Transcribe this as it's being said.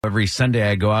Every Sunday,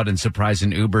 I go out and surprise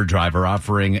an Uber driver,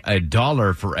 offering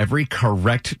 $1 for every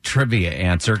correct trivia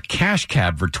answer. Cash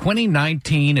cab for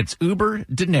 2019. It's Uber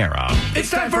Dinero. It's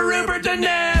time for Uber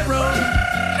Dinero.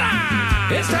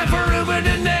 It's time for Uber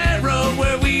Dinero,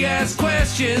 where we ask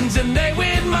questions and they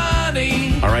win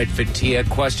money. All right, Fatia,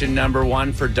 question number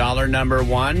one for dollar number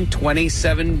one.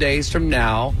 27 days from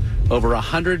now, over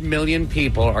 100 million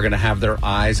people are going to have their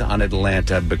eyes on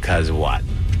Atlanta because what?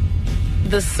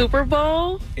 The Super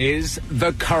Bowl Is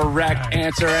the correct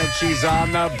answer, and she's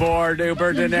on the board.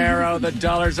 Uber Dinero. The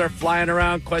dollars are flying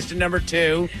around. Question number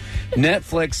two.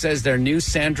 Netflix says their new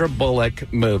Sandra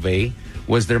Bullock movie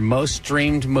was their most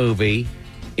streamed movie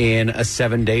in a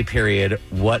 7-day period.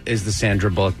 What is the Sandra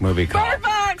Bullock movie called? Bird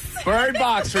Box. Bird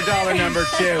Box for dollar number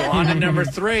two. On to number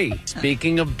three.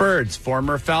 Speaking of birds,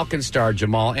 former Falcon star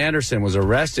Jamal Anderson was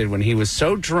arrested when he was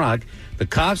so drunk the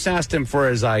cops asked him for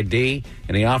his ID,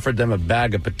 and he offered them a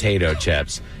bag of potato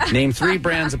chips. Name 3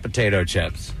 brands of potato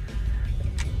chips.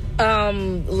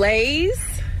 Lay's,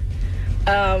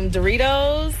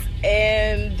 Doritos,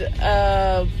 and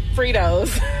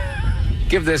Fritos.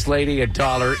 Give this lady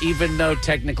 $1, even though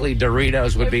technically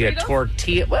Doritos would be a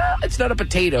tortilla. Well, it's not a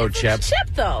potato chip. It's a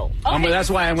chip, though. Okay, That's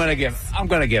why I'm going to give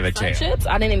it to you. Chips?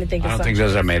 I didn't even think of I don't think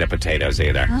those are made of potatoes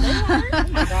either. Oh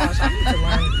my gosh, I need to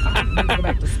learn. I need to go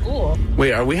back to school.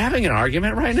 Wait, are we having an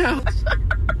argument right now?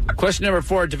 Question number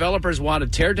 4. Developers want to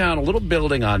tear down a little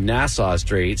building on Nassau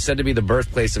Street, said to be the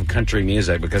birthplace of country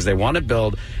music, because they want to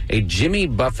build a Jimmy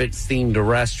Buffett-themed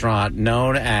restaurant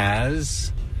known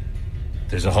as...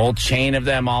 There's a whole chain of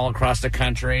them all across the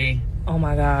country. Oh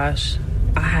my gosh,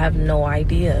 I have no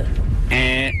idea.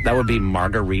 And that would be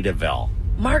Margaritaville.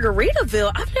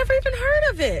 Margaritaville? I've never even heard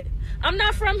of it. I'm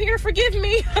not from here, forgive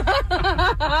me.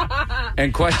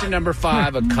 And question number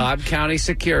 5, a Cobb County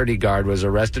security guard was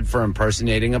arrested for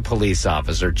impersonating a police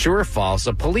officer. True or false,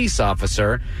 a police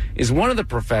officer is one of the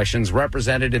professions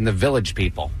represented in the Village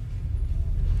People.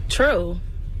 True.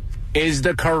 Is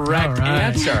the correct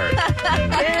answer.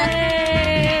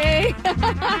 Yay!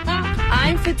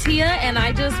 I'm Fatia, and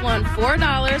I just won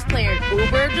 $4 playing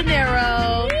Uber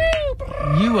Dinero.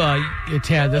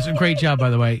 Tad, that's a great job, by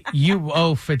the way. You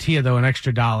owe Fatia, though, an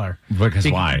extra $1. Because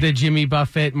why? The Jimmy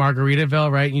Buffett Margaritaville,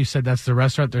 right? And you said that's the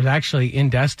restaurant. There's actually, in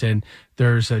Destin,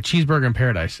 there's a Cheeseburger in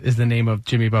Paradise is the name of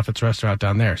Jimmy Buffett's restaurant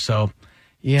down there. So...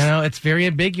 it's very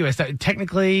ambiguous.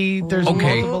 Technically, there's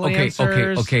multiple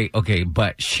answers. Okay,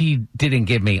 but she didn't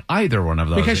give me either one of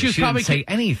those. Because she didn't say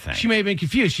anything. She may have been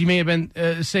confused. She may have been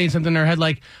saying something in her head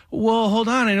like, well, hold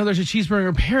on, I know there's a Cheeseburger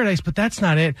in Paradise, but that's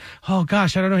not it. Oh,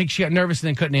 gosh, I don't know. She got nervous and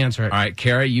then couldn't answer it. All right,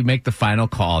 Kara, you make the final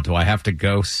call. Do I have to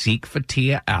go seek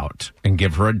Fatia out and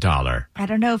give her $1? I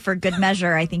don't know. For good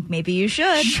measure, I think maybe you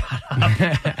should. Shut up.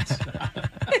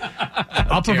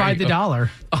 I'll provide the $1.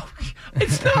 Oh,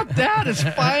 it's not that. It's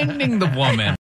finding the woman.